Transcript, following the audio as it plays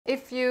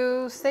if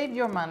you saved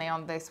your money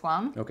on this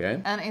one, Okay.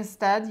 and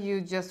instead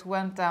you just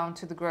went down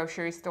to the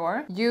grocery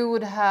store, you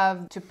would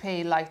have to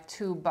pay like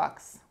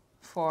 $2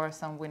 for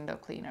some window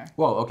cleaner.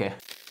 Whoa, okay.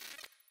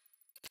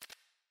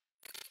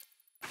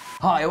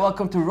 Hi,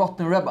 welcome to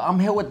Therottenrebel. I'm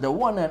here with the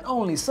one and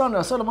only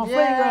Sandra Solomon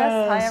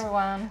Fragrance. Hi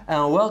everyone.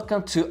 And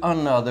welcome to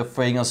another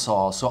fragrance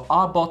haul. So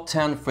I bought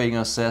 10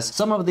 fragrances.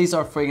 Some of these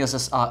are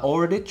fragrances I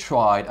already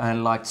tried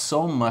and liked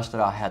so much that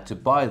I had to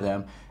buy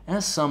them.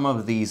 And some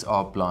of these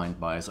are blind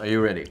buys. Are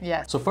you ready?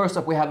 Yes. So first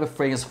up we have a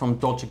fragrance from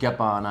Dolce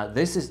Gabbana.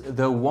 This is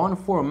the one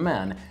for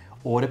men,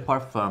 Eau de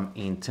Parfum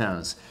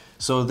Intense.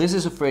 So this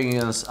is a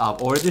fragrance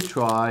I've already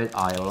tried,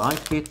 I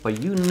like it,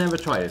 but you never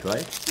tried it,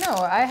 right? No,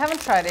 I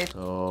haven't tried it.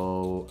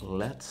 So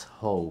let's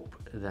hope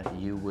that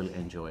you will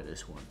enjoy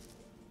this one.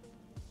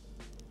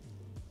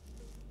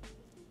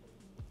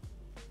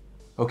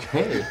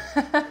 Okay,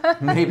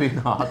 maybe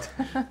not.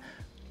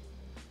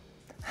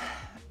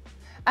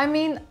 I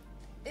mean,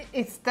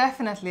 it's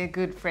definitely a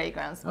good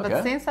fragrance, Okay.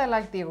 but since I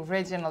like the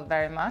original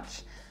very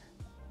much,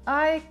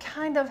 I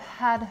kind of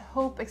had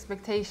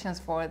expectations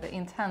for the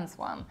intense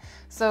one.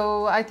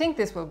 So I think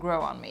this will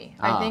grow on me.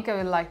 I think I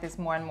will like this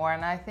more and more,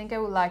 and I think I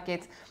will like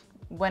it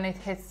when it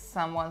hits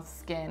someone's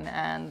skin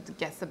and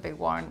gets a bit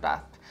warmed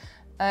up.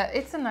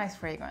 It's a nice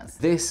fragrance.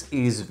 This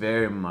is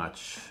very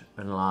much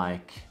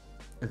like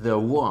the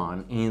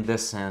one in the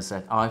sense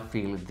that I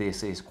feel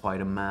this is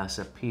quite a mass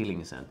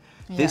appealing scent.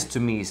 Yeah. This to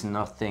me is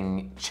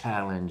nothing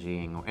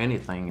challenging or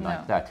anything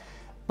like that.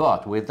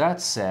 But with that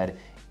said,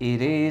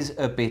 it is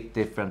a bit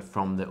different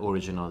from the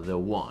original, the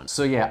one.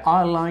 So yeah,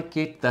 I like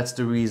it. That's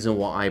the reason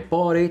why I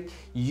bought it.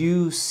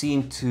 You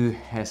seem to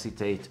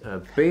hesitate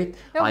a bit.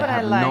 No, I but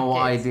have I like no it.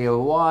 idea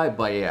why,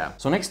 but yeah.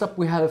 So next up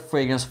we have a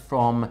fragrance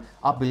from,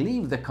 I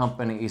believe the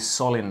company is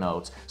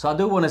Solinotes. So I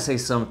do want to say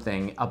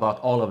something about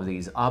all of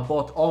these. I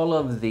bought all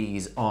of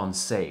these on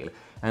sale.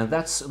 And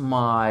that's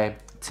my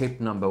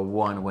tip number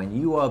one when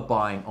you are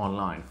buying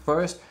online.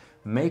 First,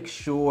 make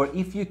sure,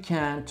 if you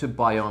can, to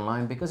buy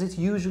online because it's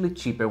usually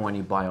cheaper when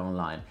you buy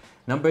online.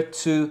 Number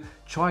two,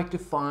 try to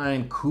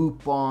find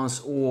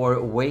coupons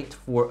or wait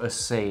for a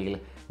sale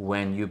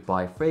when you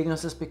buy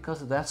fragrances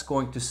because that's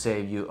going to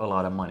save you a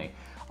lot of money.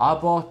 I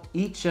bought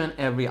each and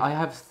every, I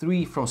have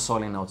 3 from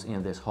Solinotes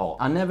in this haul.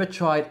 I never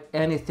tried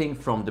anything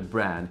from the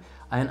brand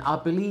and I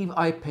believe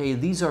I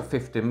paid, these are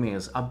 50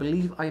 mils, I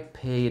believe I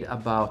paid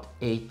about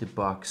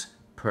 $8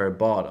 per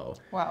bottle.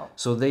 Wow.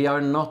 So they are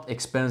not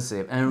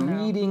expensive. And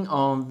reading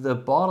on the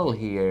bottle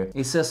here,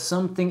 it says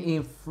something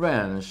in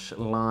French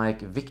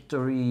like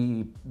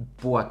Victory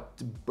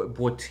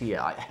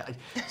Boitier.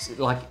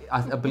 Like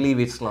I believe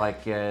it's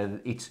like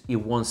it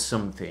wants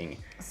something.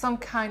 Some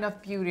kind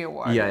of beauty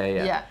award.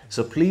 Yeah.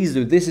 So please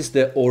do. This is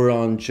the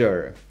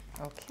Oranger.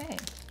 Okay.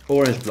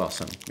 Orange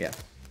Blossom. Yeah.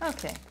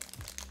 Okay.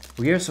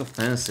 We are so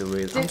fancy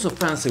with. I'm so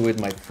fancy with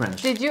my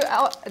French. Did you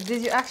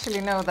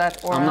actually know that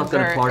Oranger I'm not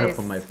gonna pardon is,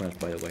 for my French,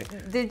 by the way.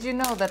 Did you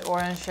know that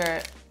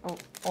Oranger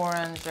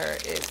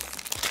is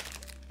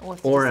what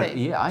did Orange. you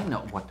say? Yeah, I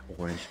know what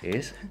orange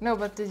is. No,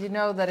 but did you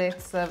know that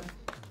it's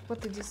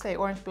what did you say?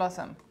 Orange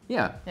blossom.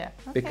 Yeah. Yeah.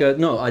 Okay. Because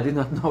no, I did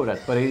not know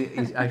that, but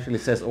it actually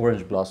says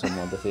orange blossom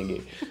on the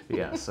thingy.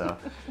 Yeah.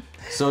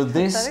 So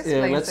this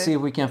let's see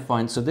if we can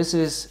find. So this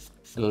is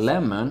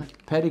lemon,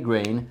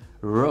 petitgrain,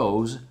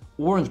 rose,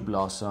 orange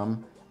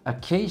blossom,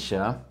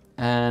 acacia,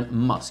 and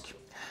musk.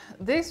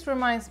 This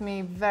reminds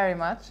me very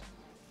much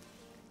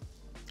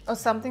of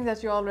something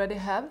that you already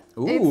have.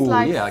 Ooh, it's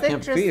like yeah, I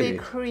can feel citrusy, it.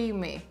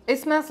 creamy. It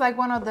smells like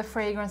one of the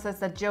fragrances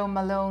that Joe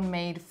Malone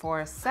made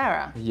for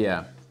Sarah.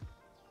 Yeah.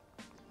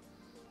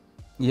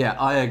 Yeah,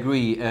 I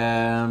agree.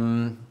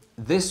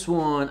 This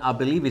one, I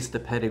believe it's the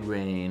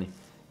petitgrain,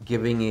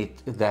 giving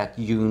it that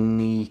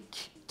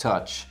unique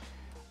touch.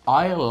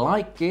 I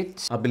like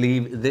it. I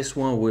believe this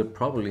one will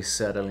probably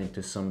settle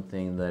into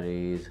something that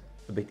is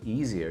a bit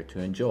easier to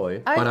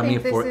enjoy. But I mean,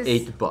 for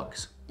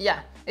 $8.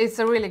 Yeah, it's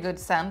a really good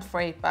scent for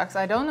 $8.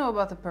 I don't know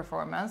about the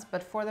performance,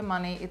 but for the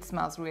money, it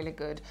smells really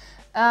good.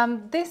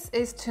 This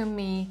is to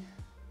me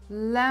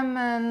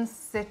lemon,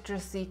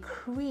 citrusy,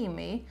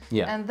 creamy.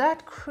 Yeah. And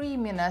that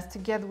creaminess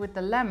together with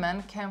the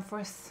lemon can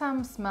for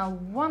some smell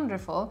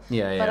wonderful,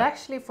 Yeah, but yeah.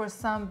 actually for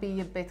some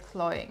be a bit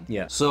cloying.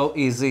 Yeah. So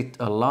is it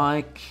a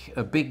like,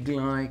 a big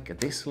like, a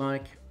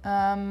dislike?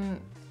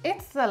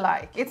 It's a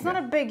like. It's not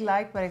a big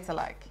like, but it's a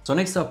like. So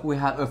next up we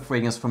have a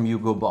fragrance from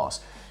Hugo Boss.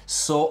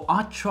 So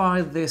I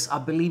tried this, I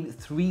believe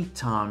 3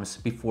 times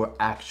before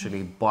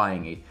actually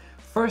buying it.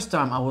 First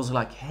time I was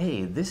like,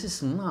 hey, this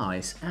is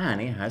nice and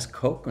it has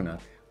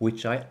coconut,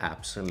 which I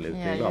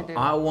absolutely love.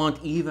 I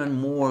want even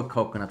more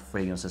coconut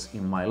fragrances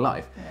in my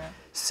life. Yeah.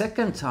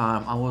 Second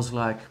time I was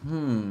like,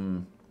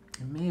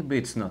 maybe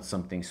it's not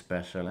something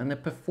special. And the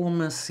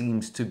performance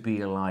seems to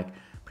be like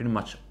pretty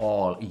much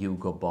all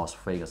Hugo Boss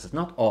fragrances.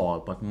 Not all,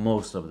 but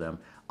most of them,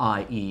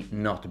 i.e.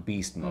 not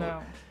beast mode.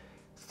 No.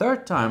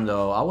 Third time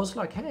though, I was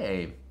like,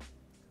 hey,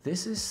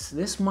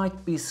 this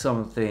might be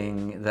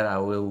something that I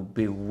will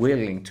be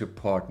willing to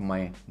part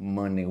my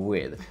money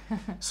with.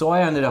 So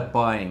I ended up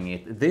buying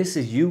it. This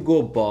is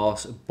Hugo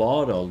Boss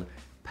bottled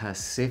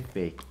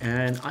Pacific,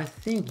 and I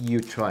think you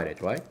tried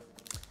it, right?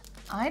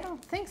 I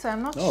don't think so,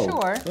 I'm not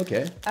sure.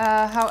 Okay.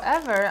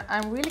 However,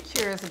 I'm really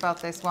curious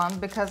about this one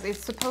because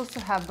it's supposed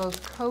to have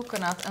both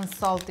coconut and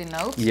salty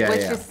notes,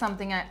 which is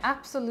something I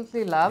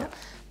absolutely love. Yeah.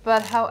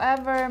 But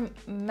however,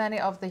 many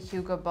of the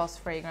Hugo Boss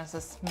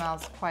fragrances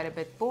smells quite a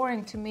bit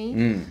boring to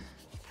me.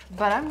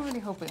 But I'm really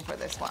hoping for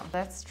this one.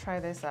 Let's try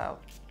this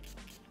out.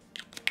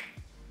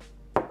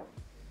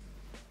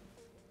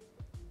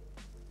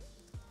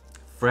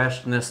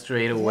 Freshness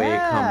straight away,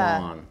 come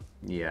on.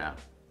 Yeah.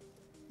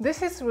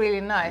 This is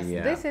really nice.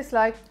 Yeah. This is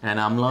like... And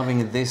I'm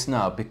loving this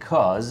now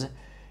because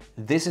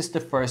this is the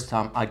first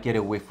time I get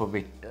a whiff of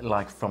it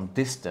like from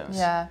distance.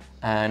 Yeah.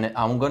 And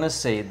I'm gonna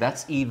say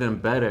that's even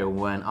better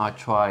when I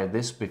tried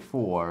this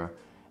before,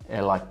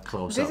 like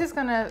close up. This is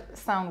gonna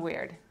sound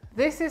weird.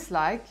 This is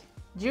like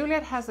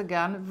Juliet Has a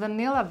Gun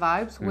vanilla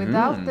vibes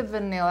without the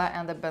vanilla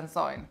and the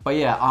benzoin. But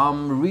yeah,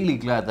 I'm really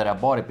glad that I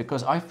bought it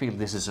because I feel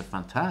this is a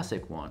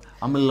fantastic one.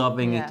 I'm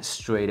loving it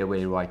straight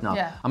away right now.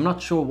 Yeah. I'm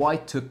not sure why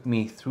it took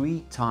me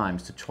 3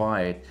 times to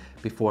try it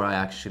before I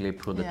actually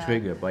pulled the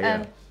trigger, but yeah.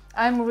 And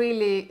I'm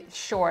really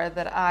sure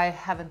that I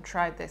haven't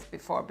tried this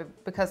before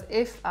because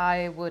if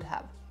I would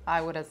have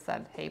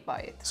said, hey, buy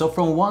it. So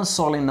from one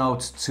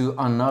Solinotes to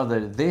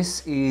another,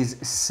 this is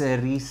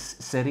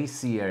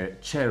Cerisier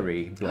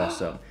Cherry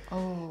Blossom.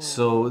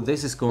 So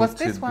this is going to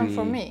be... Was this one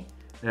for me?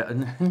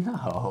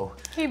 No.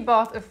 He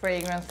bought a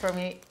fragrance for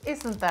me.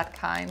 Isn't that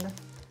kind?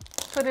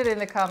 Put it in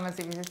the comments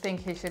if you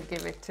think he should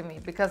give it to me,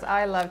 because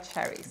I love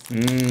cherries.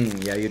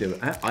 Yeah, you do.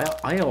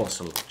 I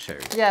also love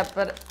cherries. Yeah,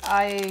 but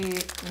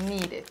I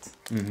need it.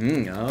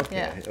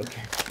 Okay,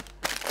 okay.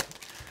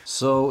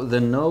 So the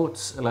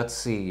notes, let's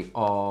see,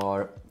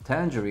 are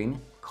tangerine,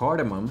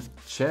 cardamom,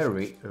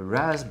 cherry,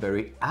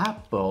 raspberry,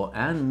 apple,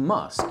 and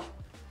musk.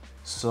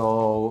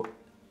 So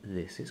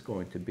this is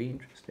going to be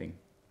interesting.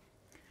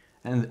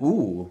 And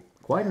ooh,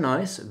 quite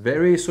nice,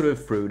 very sort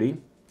of fruity,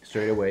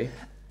 straight away.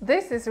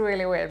 This is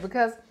really weird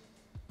because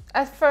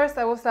at first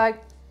I was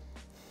like,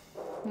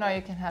 no,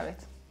 you can have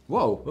it.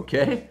 Whoa,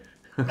 okay.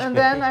 And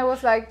then I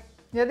was like,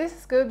 yeah, this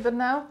is good, but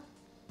now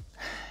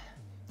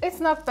it's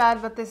not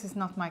bad, but this is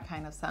not my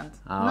kind of scent.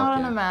 Not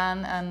on a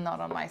man and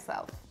not on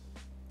myself.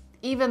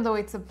 Even though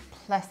it's a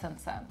pleasant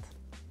scent.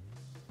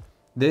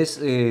 This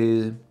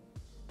is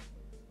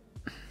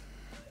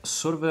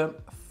sort of a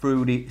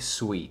fruity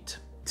sweet.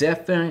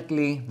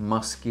 Definitely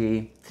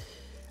musky.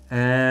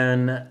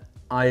 And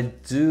I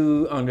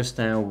do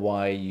understand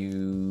why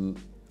you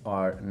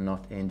are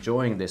not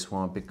enjoying this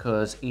one,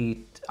 because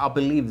I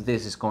believe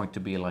this is going to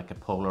be like a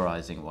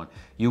polarizing one.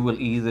 You will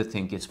either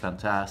think it's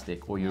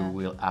fantastic or you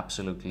will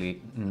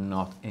absolutely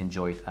not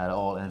enjoy it at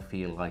all and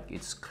feel like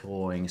it's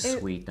cloying,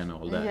 sweet and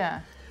all that. Yeah.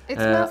 It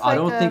smells I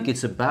don't think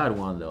it's a bad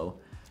one though.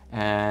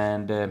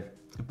 And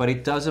but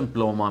it doesn't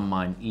blow my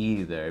mind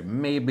either.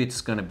 Maybe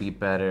it's gonna be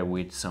better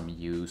with some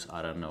use,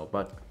 I don't know.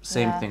 But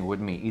same thing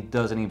with me, it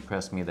doesn't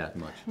impress me that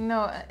much.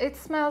 No, it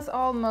smells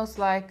almost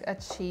like a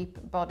cheap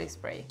body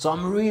spray. So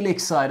I'm really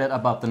excited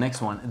about the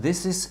next one.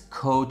 This is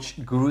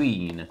Coach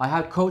Green. I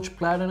have Coach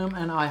Platinum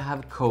and I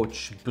have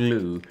Coach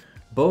Blue.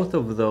 Both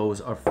of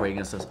those are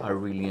fragrances I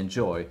really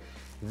enjoy.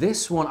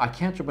 This one, I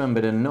can't remember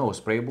the nose,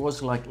 but it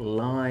was like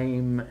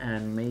lime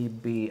and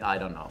maybe, I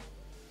don't know.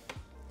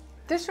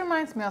 This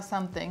reminds me of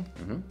something.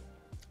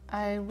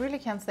 I really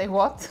can't say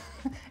what.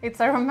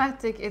 It's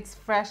aromatic, it's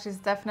fresh, it's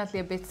definitely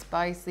a bit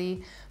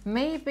spicy.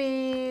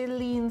 Maybe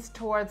leans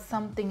towards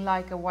something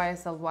like a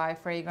YSL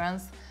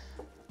fragrance.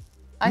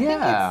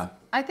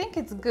 I think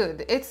it's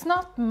good. It's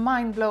not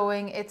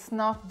mind-blowing, it's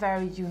not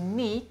very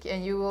unique,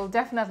 and you will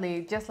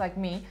definitely, just like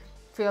me,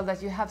 feel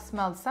that you have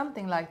smelled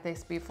something like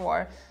this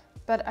before.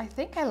 But I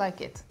think I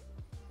like it.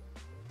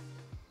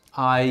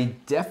 I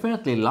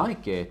definitely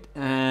like it,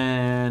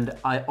 and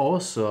I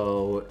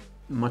also,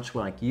 much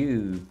like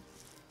you,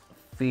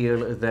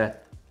 feel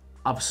that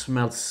I've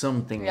smelled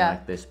something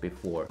like this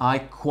before. I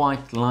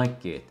quite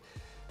like it,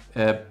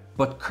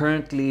 but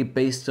currently,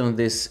 based on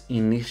this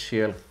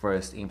initial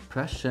first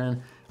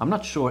impression, I'm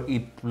not sure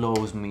it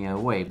blows me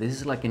away. This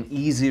is like an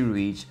easy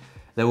reach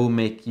that will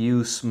make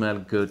you smell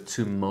good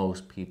to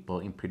most people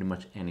in pretty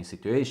much any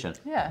situation.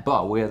 Yeah.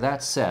 But with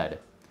that said,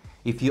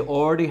 if you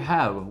already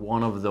have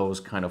one of those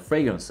kind of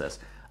fragrances,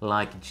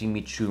 like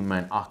Choo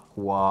Man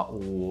Aqua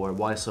or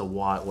YSL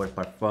White or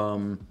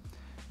Parfum,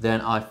 then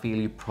I feel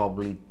you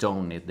probably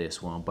don't need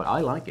this one, but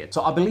I like it.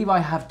 So I believe I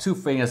have 2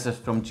 fragrances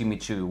from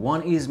Choo.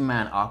 One is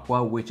Man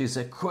Aqua, which is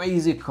a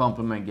crazy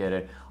compliment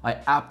getter. I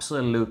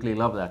absolutely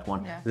love that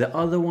one. Yeah. The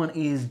other one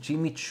is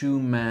Choo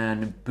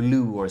Man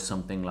Blue or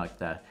something like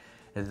that.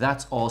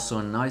 That's also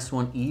a nice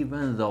one,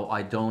 even though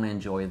I don't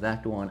enjoy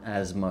that one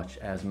as much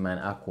as Man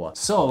Aqua.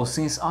 So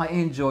since I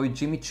enjoy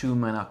Choo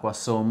Man Aqua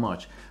so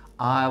much,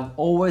 I've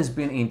always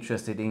been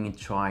interested in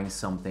trying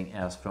something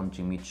else from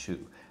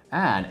Choo.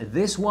 And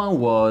this one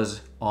was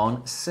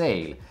on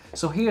sale.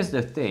 So here's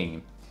the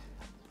thing.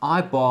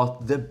 I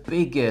bought the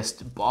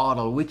biggest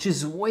bottle, which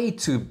is way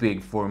too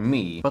big for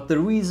me. But the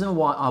reason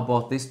why I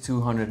bought this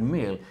 200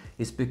 ml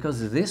is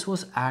because this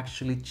was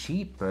actually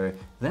cheaper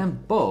than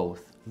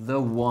both the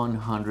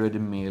 100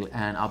 ml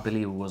and I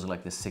believe it was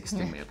like the 60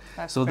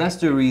 ml. So that's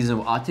the reason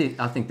why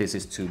I think this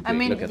is too big. I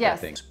mean, look at yes.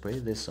 that thing. Spray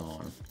this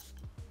on.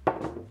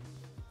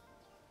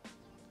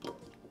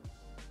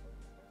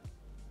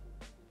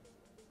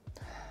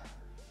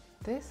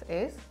 This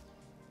is...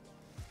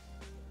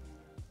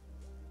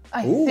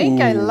 I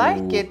think I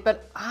like it,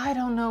 but I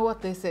don't know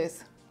what this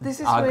is. This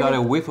is I really... got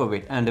a whiff of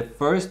it, and the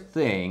first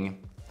thing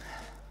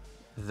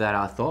that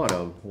I thought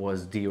of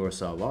was Dior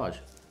Sauvage.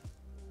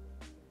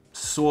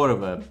 Sort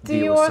of a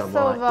Dior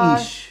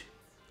Sauvage-ish.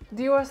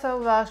 Dior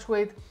Sauvage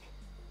with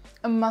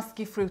a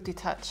musky, fruity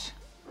touch.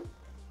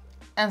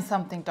 And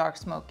something dark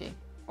smoky,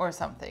 or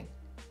something.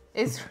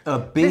 It's a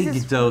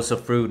big dose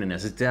of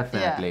fruitiness,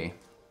 definitely. Yeah.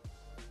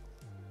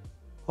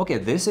 Okay,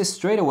 this is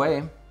straight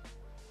away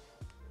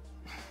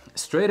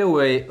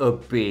a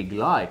big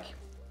like.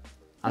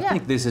 I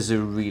think this is a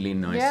really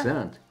nice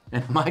scent.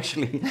 And I'm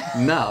actually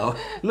now,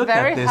 look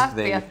at this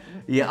thing.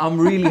 Yeah, I'm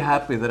really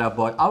happy that I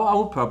bought. I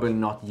will probably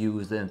not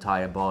use the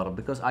entire bottle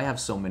because I have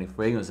so many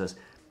fragrances.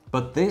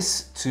 But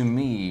this, to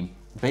me,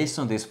 based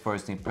on this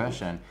first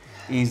impression,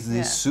 is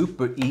this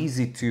super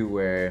easy to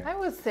wear, I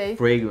would say,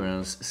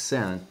 fragrance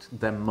scent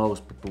that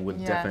most people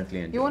would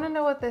definitely enjoy. You want to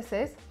know what this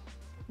is?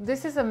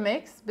 This is a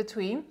mix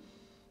between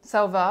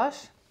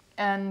Sauvage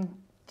and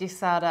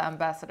Gisada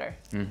Ambassador.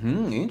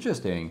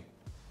 Interesting.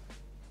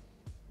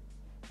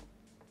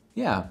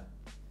 Yeah,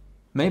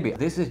 maybe.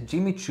 This is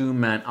Jimmy Choo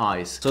Man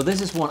Ice. So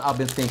this is one I've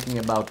been thinking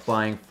about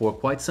buying for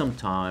quite some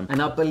time.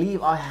 And I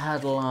believe I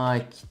had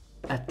like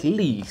at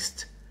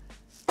least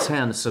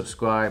 10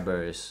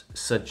 subscribers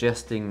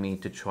suggesting me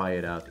to try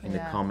it out in the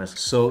comments.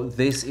 So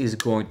this is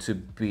going to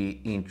be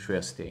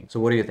interesting.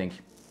 So what do you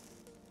think?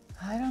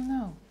 I don't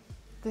know.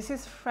 This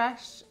is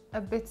fresh,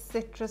 a bit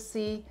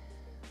citrusy.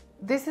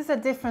 This is a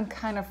different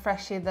kind of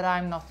freshie that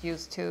I'm not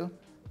used to.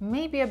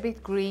 Maybe a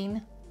bit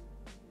green.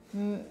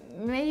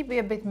 Maybe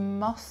a bit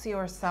mossy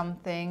or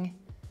something.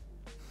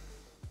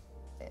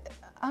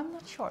 I'm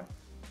not sure.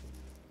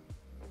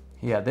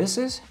 Yeah, this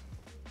is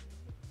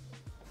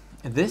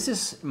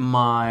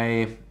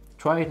my,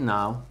 try it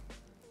now,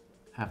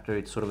 after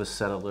it's sort of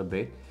settled a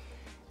bit.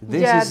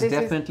 This is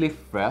definitely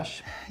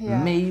fresh,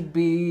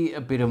 maybe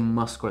a bit of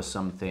musk or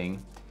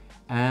something.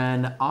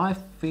 And I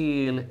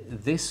feel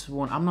this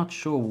one, I'm not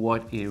sure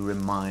what it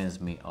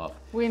reminds me of.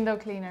 Window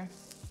cleaner.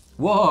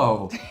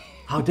 Whoa!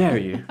 How dare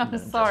you? I'm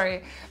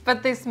sorry,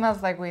 but this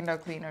smells like window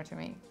cleaner to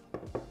me.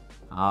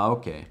 Ah,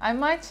 okay. I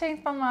might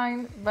change my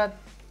mind, but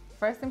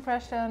first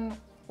impression,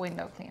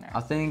 window cleaner. I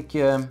think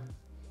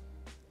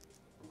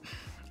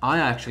I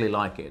actually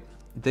like it.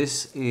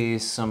 This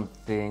is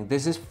something,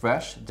 this is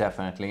fresh,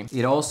 definitely.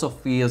 It also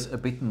feels a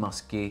bit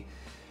musky.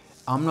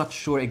 I'm not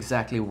sure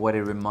exactly what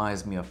it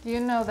reminds me of. You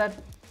know that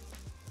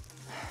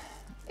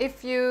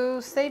if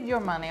you save your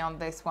money on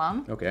this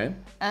one,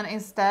 and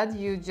instead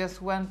you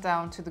just went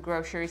down to the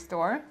grocery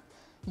store,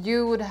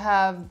 you would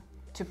have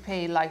to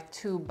pay like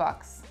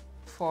 $2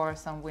 for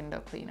some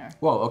window cleaner.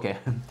 Whoa, okay.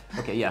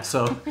 Okay, yeah,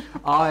 so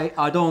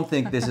I don't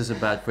think this is a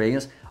bad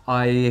fragrance.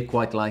 I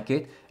quite like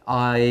it.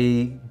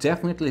 I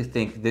definitely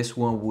think this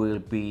one will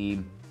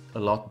be a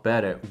lot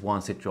better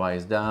once it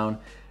dries down.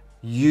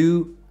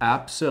 You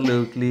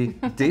absolutely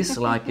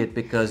dislike it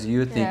because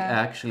you think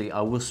actually I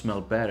will smell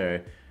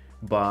better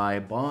by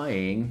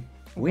buying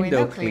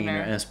window cleaner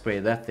and spray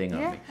that thing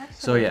on me. Actually.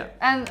 So yeah.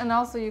 And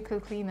also you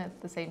could clean it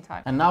at the same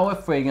time. And now a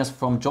fragrance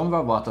from John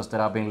Varvatos that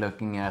I've been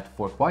looking at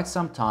for quite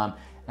some time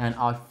and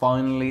I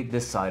finally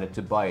decided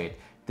to buy it.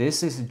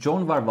 This is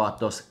John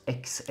Varvatos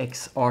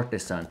XX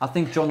Artisan. I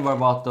think John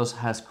Varvatos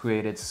has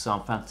created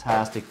some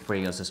fantastic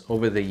fragrances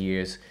over the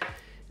years.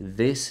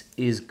 This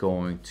is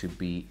going to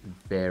be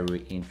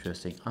very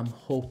interesting. I'm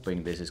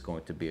hoping this is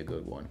going to be a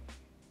good one.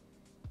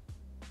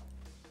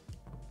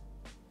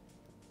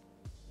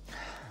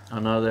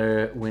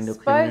 Another window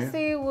cleaner.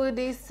 Spicy,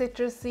 woody,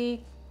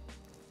 citrusy,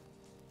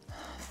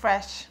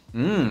 fresh.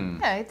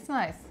 Yeah, it's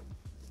nice.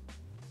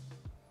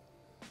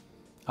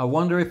 I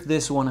wonder if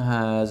this one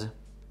has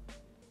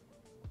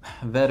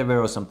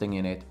vetiver or something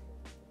in it.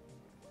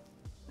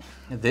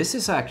 This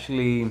is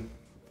actually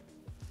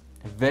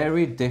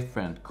very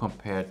different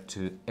compared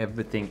to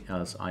everything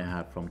else I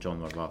have from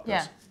John Varvatos.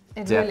 Yeah,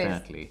 it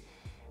definitely.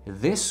 Really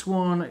is. This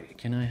one,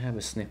 can I have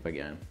a sniff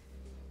again?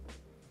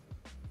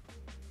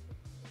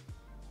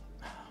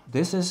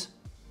 This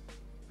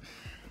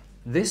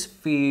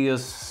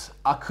feels,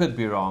 I could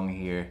be wrong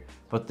here,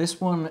 but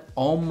this one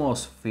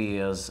almost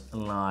feels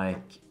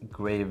like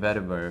Grey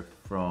Vetiver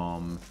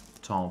from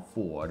Tom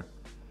Ford.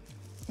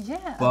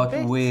 Yeah,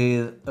 but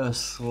with a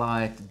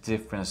slight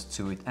difference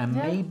to it, and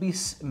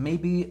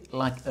maybe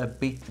like a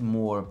bit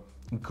more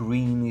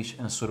greenish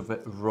and sort of a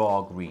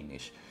raw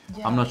greenish.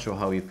 Yeah. I'm not sure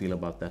how you feel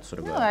about that sort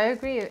of. No, I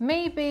agree.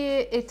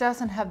 Maybe it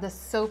doesn't have the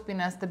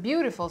soapiness, the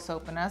beautiful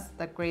soapiness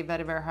that Grey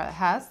Vetiver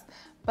has,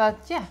 but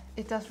yeah,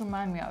 it does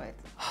remind me of it.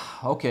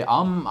 Okay,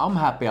 I'm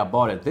happy I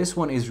bought it. This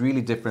one is really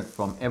different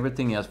from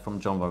everything else from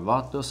John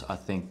Varvatos. I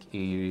think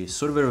it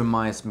sort of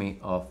reminds me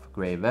of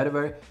Grey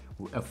Vetiver,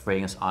 a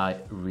fragrance I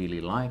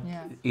really like.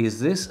 Yeah. Is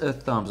this a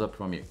thumbs up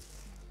from you?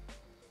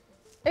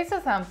 It's a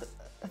thumbs.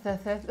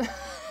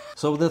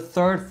 So the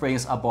third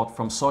fragrance I bought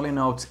from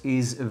Solinotes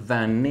is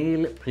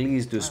Vanille.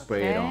 Please do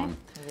spray it on.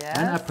 Yes.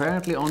 And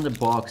apparently on the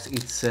box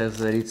it says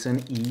that it's an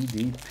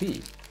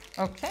EDP.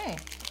 Okay.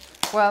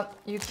 Well,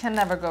 you can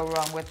never go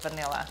wrong with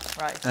vanilla,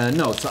 right?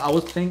 No, so I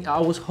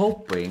was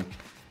hoping,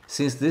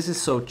 since this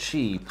is so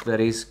cheap, that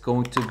it's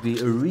going to be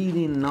a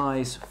really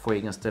nice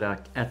fragrance that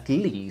at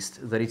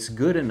least that it's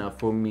good enough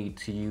for me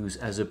to use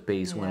as a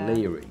base when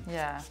layering.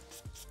 Yeah.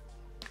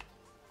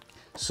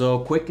 So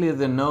quickly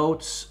the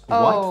notes: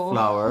 white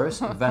flowers,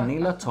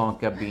 vanilla,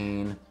 tonka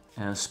bean,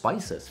 and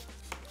spices.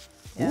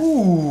 Yeah.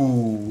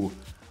 Ooh,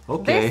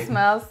 okay. This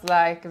smells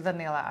like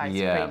vanilla ice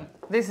cream.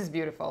 This is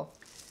beautiful.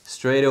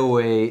 Straight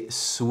away,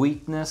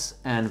 sweetness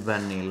and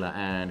vanilla,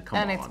 and come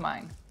on. And it's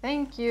mine.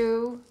 Thank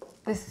you.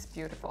 This is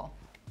beautiful.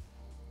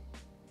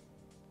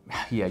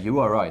 Yeah, you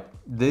are right.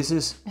 This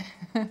is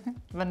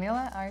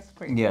vanilla ice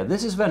cream. Yeah,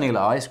 this is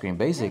vanilla ice cream,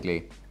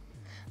 basically. Yeah.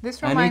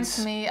 This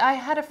reminds me, I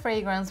had a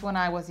fragrance when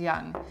I was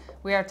young.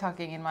 We are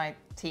talking in my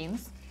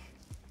teens.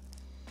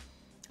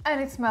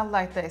 And it smelled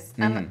like this.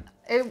 And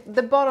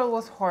the bottle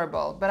was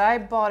horrible, but I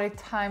bought it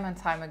time and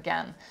time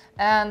again.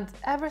 And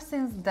ever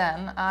since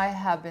then, I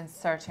have been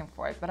searching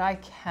for it, but I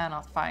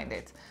cannot find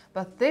it.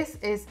 But this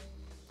is,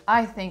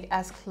 I think,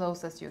 as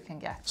close as you can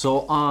get.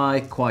 So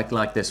I quite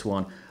like this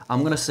one.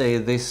 I'm gonna say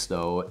this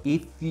though,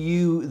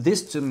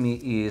 this to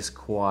me is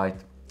quite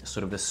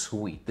sort of a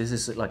sweet. This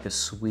is like a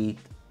sweet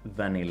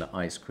vanilla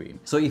ice cream.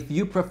 So if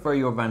you prefer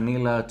your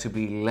vanilla to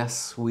be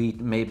less sweet,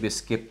 maybe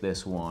skip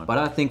this one. But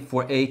I think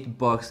for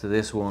 $8,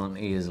 this one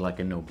is like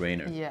a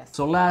no-brainer. Yes.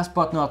 So last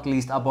but not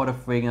least, I bought a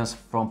fragrance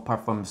from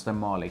Parfums de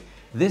Marly.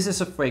 This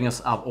is a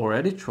fragrance I've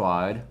already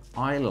tried.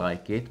 I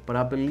like it, but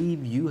I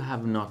believe you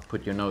have not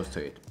put your nose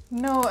to it.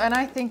 No, and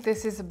I think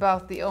this is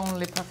about the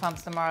only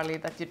Parfums de Marly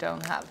that you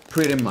don't have.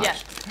 Pretty much. Yeah.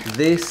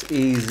 This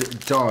is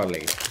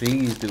Darley.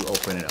 Please do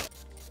open it up.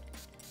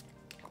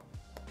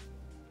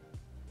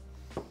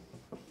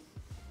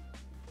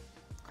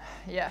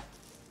 Yeah.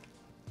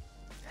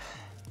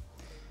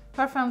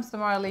 Parfums de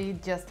Marly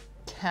just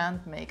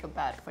can't make a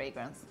bad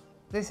fragrance.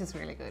 This is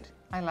really good.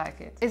 I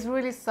like it. It's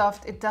really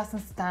soft. It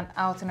doesn't stand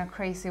out in a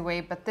crazy way,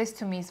 but this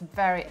to me is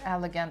very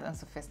elegant and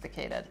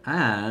sophisticated.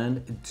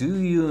 And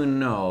do you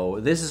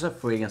know, this is a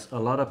fragrance a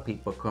lot of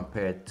people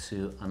compare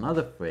to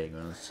another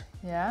fragrance.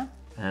 Yeah.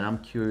 And I'm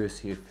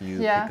curious if you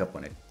pick up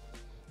on it.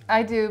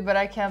 I do, but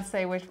I can't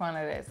say which one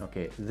it is.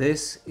 Okay,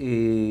 this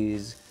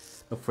is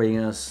a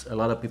fragrance a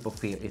lot of people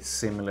feel it's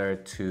similar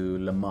to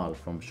Le Mal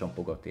from Jean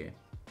Paul Gaultier.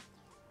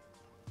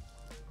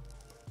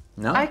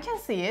 No? I can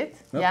see it.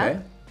 Okay. Yeah,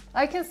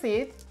 I can see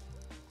it.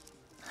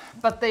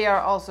 But they are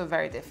also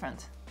very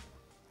different.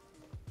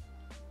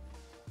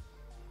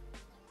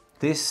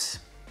 This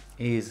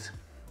is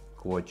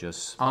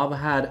gorgeous. I've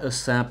had a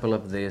sample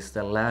of this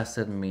that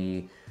lasted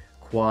me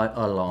quite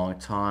a long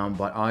time,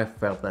 but I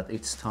felt that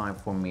it's time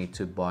for me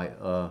to buy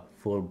a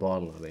full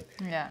bottle of it.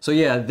 Yeah. So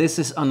yeah, this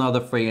is another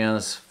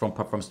fragrance from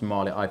Parfums de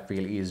Marly I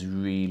feel is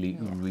really,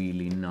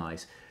 really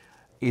nice.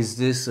 Is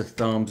this a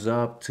thumbs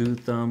up, 2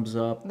 thumbs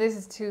up? This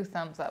is 2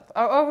 thumbs up.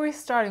 Are we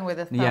starting with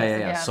a thumbs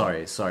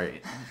Yeah.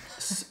 Sorry.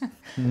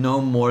 No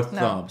more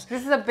thumbs.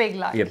 This is a big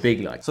like. Yeah,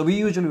 big like. So we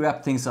usually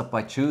wrap things up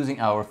by choosing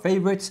our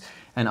favorites.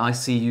 And I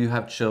see you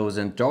have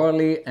chosen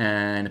Darley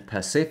and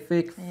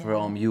Pacific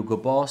from Hugo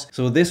Boss.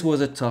 So this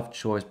was a tough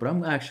choice, but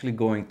I'm actually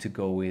going to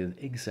go with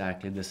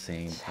exactly the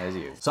same as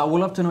you. So I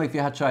would love to know if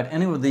you have tried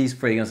any of these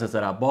fragrances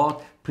that I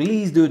bought.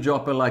 Please do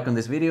drop a like on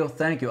this video.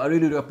 Thank you. I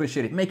really do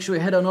appreciate it. Make sure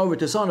you head on over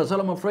to Sandra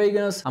Solomon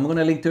Fragrance. I'm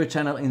gonna link to her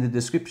channel in the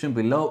description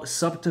below.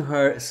 Sub to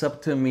her,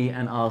 sub to me,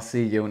 and I'll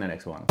see you in the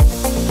next one.